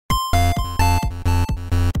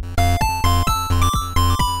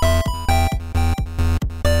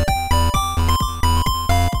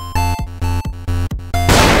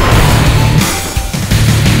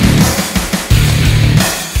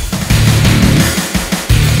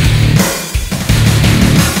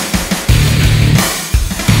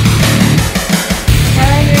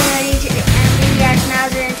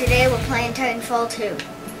too.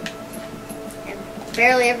 I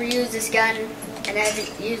barely ever used this gun, and I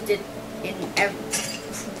haven't used it in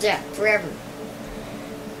forever.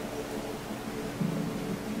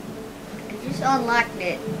 I just unlocked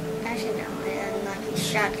it. Actually, no, I unlocked the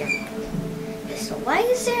shotgun pistol. Why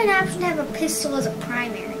is there an option to have a pistol as a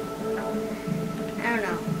primary? I don't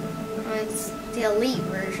know. Well, it's the elite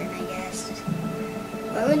version, I guess.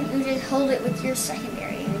 Why wouldn't you just hold it with your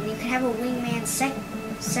secondary? I mean, you can have a wingman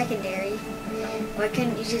secondary. Why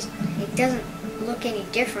couldn't you just, it doesn't look any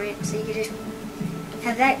different, so you could just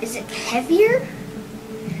have that. Is it heavier?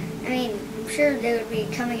 I mean, I'm sure they would be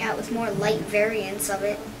coming out with more light variants of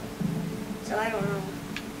it. So I don't know.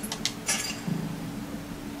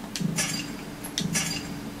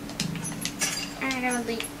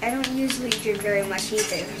 I don't use Legion very much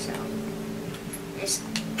either, so it's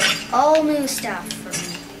all new stuff for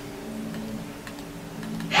me.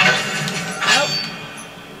 Oh.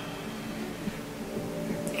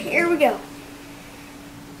 Here we go.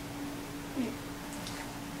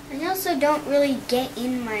 I also don't really get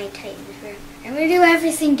in my Titans. I'm going to do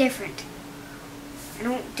everything different. I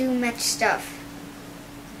don't do much stuff.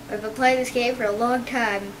 I've been playing this game for a long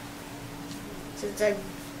time. Since I've,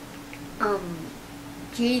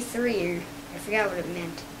 G3, or I forgot what it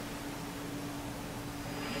meant.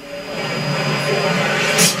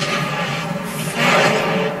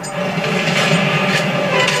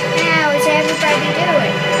 Now, what's everybody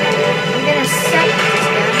doing? I'm gonna suck this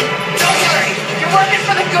gun. Don't worry, you're working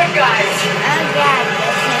for the good guys. Oh God,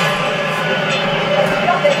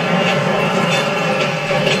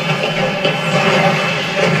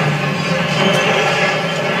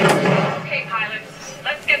 Okay, pilots,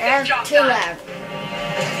 let's get that's this job too done. loud.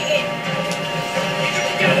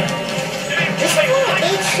 This is only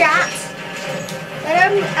 8 shots, but I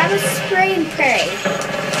was spray and pray.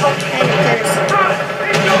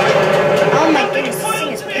 Oh my goodness, this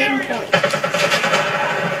thing is pinpoint.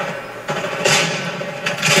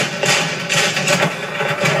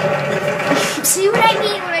 See what I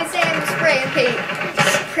mean when I say I'm spray and pray?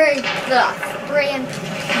 Spray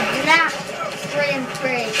and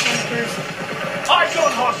pray kind of person.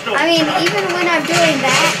 I mean, even when I'm doing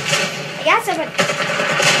that, I got somebody.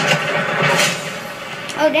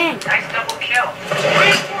 Oh dang! Nice double kill.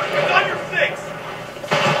 Reinforcements on your 6.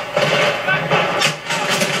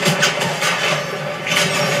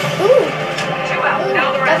 Ooh! 2 out,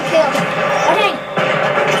 now the Double rest. kill. Oh dang!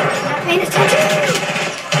 Not paying attention.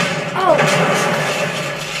 Oh!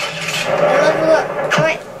 Level up. Oh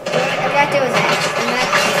wait. I'm not doing that. I'm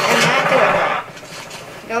not doing that.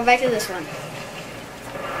 Go back to this one.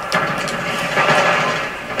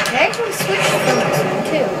 I actually switched from this one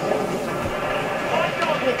too.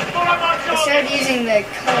 I started using the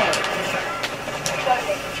color.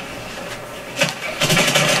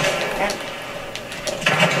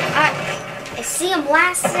 I see him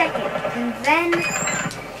last second, and then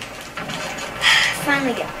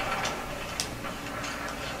finally go.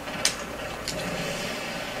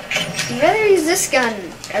 I'd rather use this gun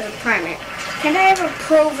as a primary. Can't I have a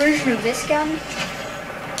pro version of this gun?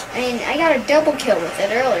 I mean, I got a double kill with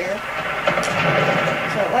it earlier.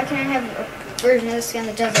 So why can't I have a version of this gun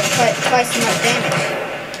that does twice as much damage?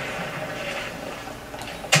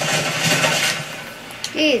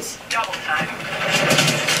 Jeez. Double time.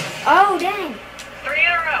 Oh, dang. 3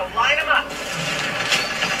 in a row, line them up.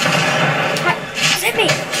 Zip me.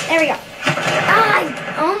 There we go. Ah, I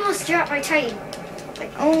almost dropped my Titan.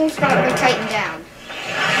 Like, almost got my Titan down.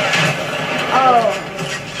 Oh.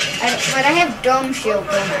 But I have dome shield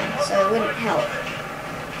on it, so it wouldn't help.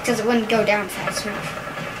 Because it wouldn't go down fast enough.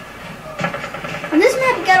 On this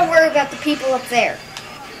map, you gotta worry about the people up there.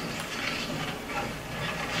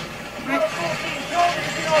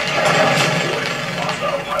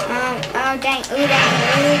 Oh dang, ooh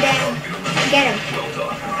dang. Get him.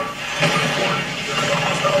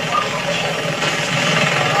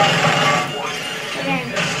 Okay.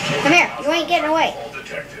 Come here, you ain't getting away.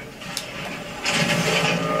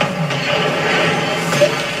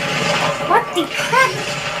 What the crap?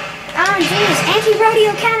 Oh jeez,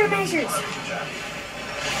 anti-rodeo countermeasures.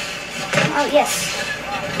 Oh yes.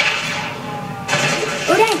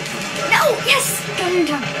 Oh dang. No, yes, got in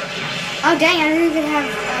time. Oh dang, I don't even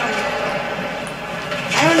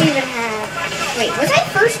have, wait, was I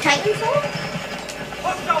first Titanfall?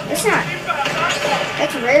 That's not,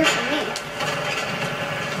 that's rare for me.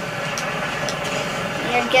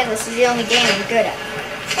 Yeah, again, this is the only game I'm good at.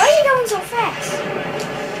 Why are you going so fast?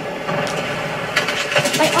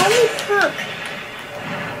 My only perk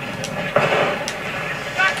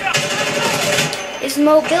is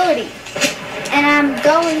mobility. And I'm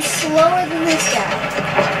going slower than this guy.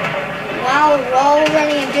 while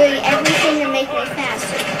running and doing everything to make me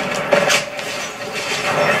faster.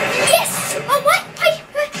 Yes! Oh, what?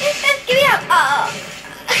 Get me out!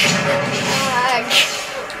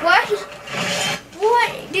 What?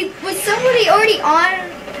 What? Was somebody already on?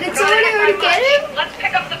 Did somebody already get him? Let's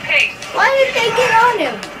pick up the pace. Why did they get on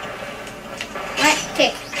him? What?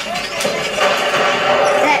 Tick.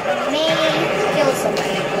 That may kill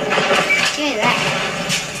somebody. Give me that.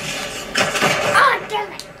 Oh,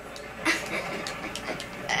 damn it.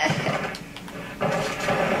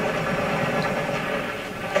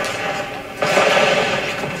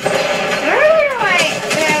 Remember when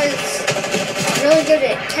I was really good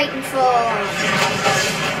at Titanfall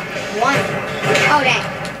 1? Oh, dang.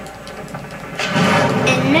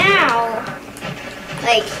 And now,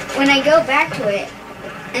 like, when I go back to it,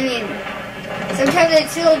 I mean, sometimes I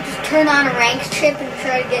still just turn on a ranked trip and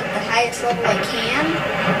try to get the highest level I can.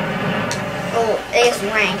 Oh, I guess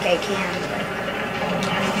rank I can.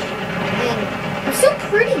 But, I mean, I'm still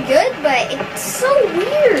pretty good, but it's so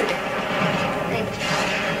weird. Like,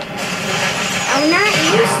 I'm not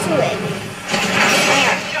used to it.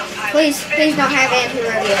 Please don't have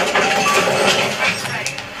anti-rodeo.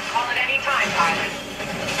 Call it any time, pilot.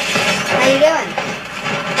 How you doing?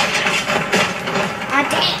 Ah,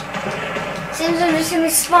 damn. Seems I'm just gonna be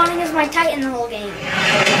spawning as my Titan the whole game.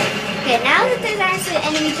 Okay, now that there's actually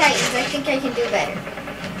enemy Titans, I think I can do better.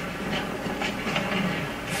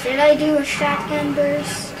 Should I do a shotgun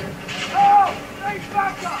burst?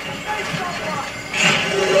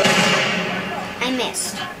 I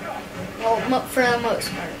missed. Well, for the most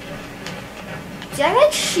part. See, I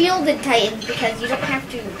like shielded Titans because you don't have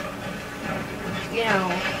to, you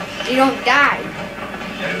know, you don't die.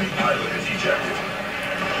 Enemy pilot is ejected.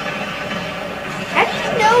 How do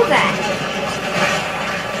you know that?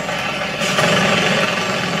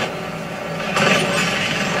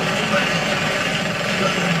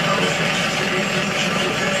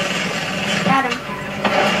 Got him.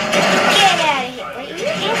 Get out of here. Wait, are you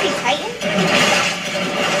anti-Titan?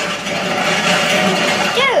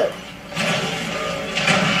 Dude!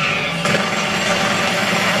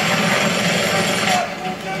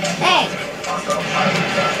 Hey!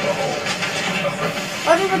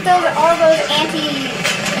 What is with all those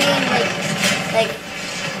like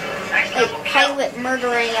pilot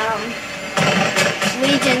murdering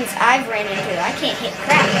legions I've ran into? I can't hit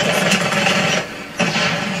crap.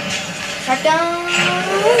 Shutdown.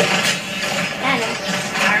 I know.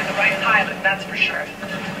 Hired the right pilot, that's for sure.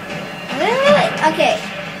 Really? Okay.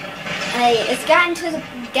 It's gotten to the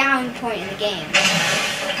down point in the game.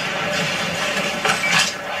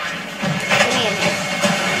 Get me in here.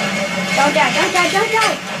 Don't die, don't die, don't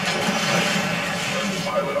die!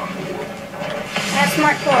 Pilot on board. That's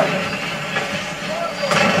smart core.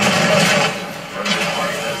 Friendly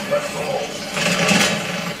pilot has left the hull.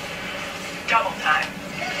 Double time.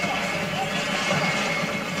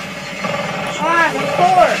 Ah, the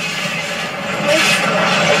core!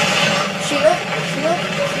 Shield, shield,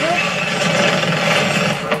 shield.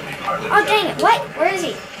 Friendly pilot Oh, dang it, what? Where is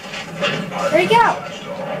he? Where'd he go?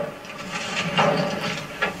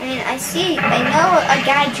 I mean, I know a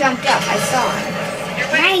guy jumped up. I saw him. You're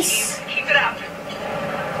winning, Nice. team. Keep it up.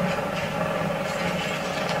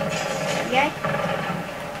 Okay.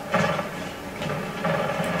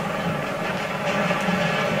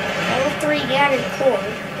 Level 3 gathered core.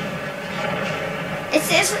 It's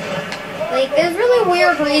just, like, there's really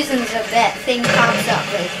weird reasons that thing pops up.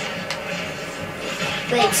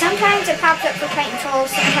 Like, sometimes it pops up for Titanfall,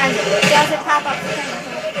 sometimes it doesn't pop up for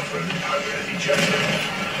Titanfall. Friendly pilot is ejected.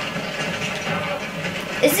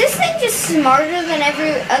 Is this thing just smarter than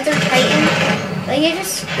every other Titan? Like,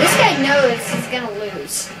 this guy knows he's gonna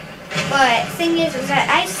lose. But the thing is that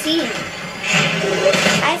I see him.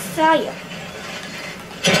 I saw you.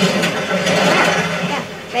 Yeah,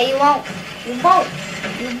 but you won't. You won't.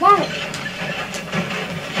 You won't.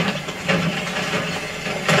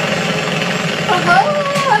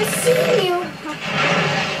 Oh, I see you.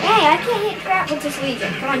 Hey, I can't hit crap with this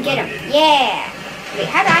Legion. Come on, get him. Yeah. Wait,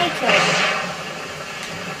 how do I kill him?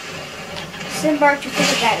 Disembark to pick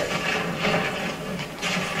a battery.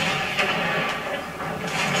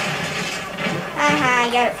 Haha, I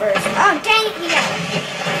got it first. Oh, dang it, he got it.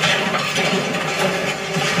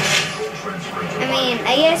 I mean,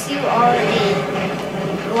 I guess you are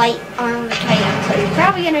a light armored Titan, so you're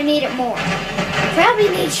probably going to need it more. You probably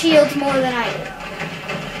need shields more than I do.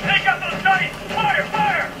 Take out those Titans! Fire!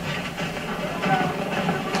 Fire!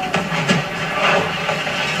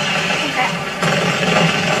 Okay.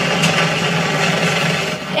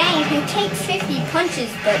 Dang, you can take 50 punches,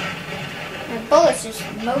 but the bullets just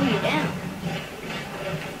mow you down.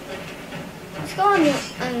 let's go on.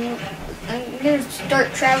 I'm gonna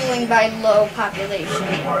start traveling by low population.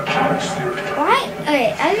 Why?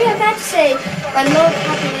 Okay, I was about to say by low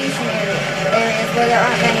population areas where there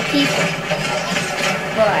aren't many people.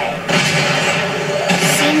 But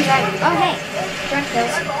seems like hey, drunk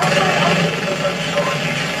those.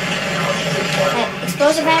 Hey,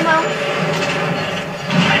 explosive ammo.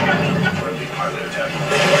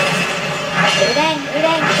 Grenade,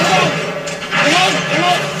 grenade, grenade. Grenade,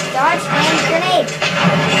 grenade, dodge, and grenade.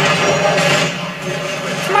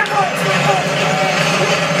 Smart bullet, smart bullet.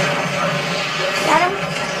 Got him.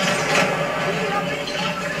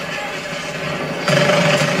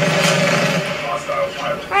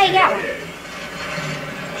 Alright, you got one.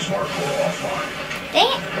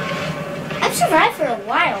 Dang it. I've survived for a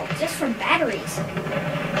while, just from batteries.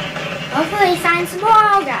 Hopefully find some more.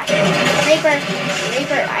 Oh god. Reaper.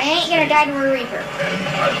 Reaper. I ain't gonna die to a Reaper.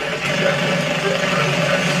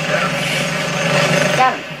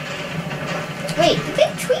 Got him. Wait, did they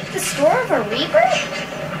tweak the score of a Reaper?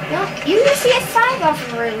 No, you just get 5 off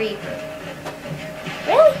of a Reaper.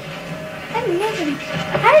 Really? How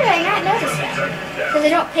did I not notice that? Because I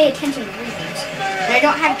don't pay attention to Reapers. And I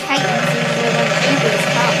don't have Titans when Reapers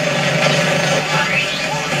come.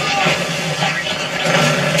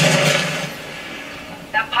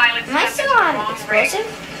 Am I still on explosive?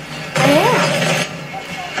 I am.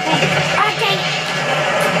 Hey, oh dang it.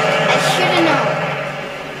 I should have known.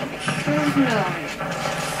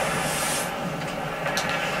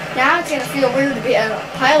 Now it's going to feel weird to be a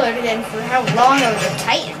pilot again for how long I was a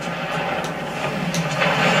Titan.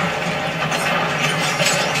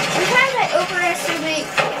 Sometimes I overestimate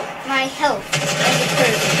my health as a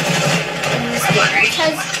person in this game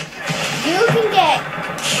because you can get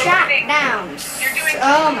shot down.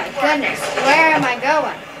 Oh my goodness, where am I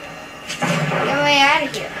going? Get my way out of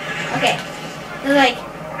here. Okay, they're like,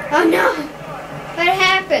 oh no, what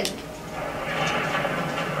happened?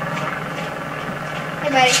 Hey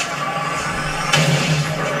buddy.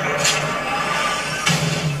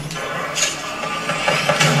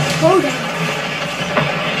 Hold on.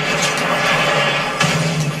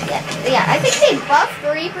 Yeah, I think they buffed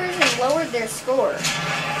Reapers and lowered their score. What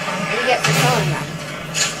do you get for killing them?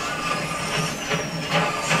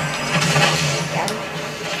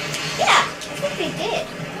 Yeah, I think they did.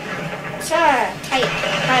 I saw a tight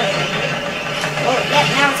pilot. Oh, yeah,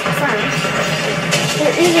 now it's confirmed.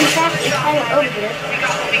 There is, in fact, a pilot over here. We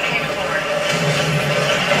got what we came for.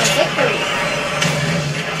 Victory.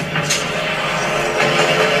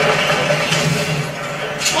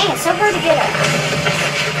 Dang, it's so hard to get a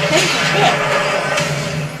hit.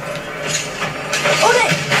 Odin!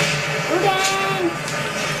 Odin!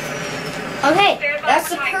 Okay, that's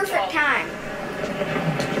the perfect time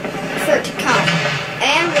for it to come.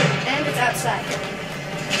 And it's outside.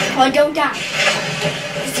 Oh, don't die.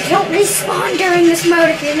 Just don't respawn during this mode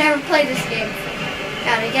if you've never played this game.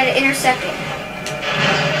 Now, you gotta intercept it.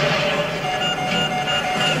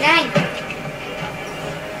 Dang.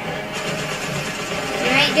 You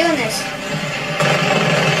ain't doing this.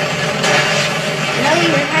 I know you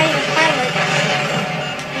were hiding a pilot.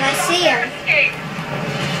 And I see him.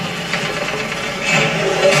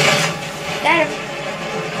 Got him.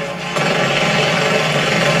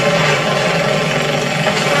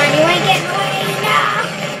 Come on, you ain't getting away.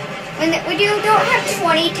 No! When you don't have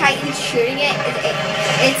 20 Titans shooting it,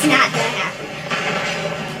 it's not gonna happen.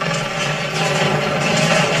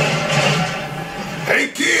 Hey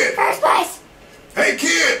kid! First place! Hey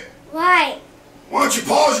kid! Why? Why don't you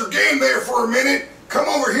pause your game there for a minute? Come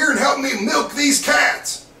over here and help me milk these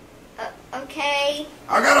cats. Okay.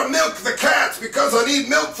 I gotta milk the cats because I need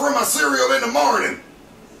milk for my cereal in the morning.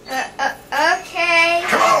 Okay.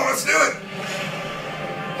 Come on, let's do it.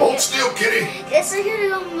 Hold still, kitty. Guess we're here to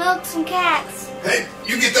go milk some cats. Hey,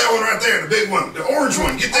 you get that one right there, the big one, the orange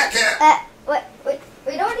one. Get that cat. What?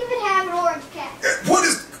 We don't even have an orange cat. What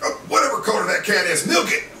is, whatever color that cat is, milk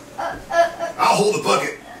it. I'll hold the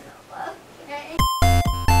bucket.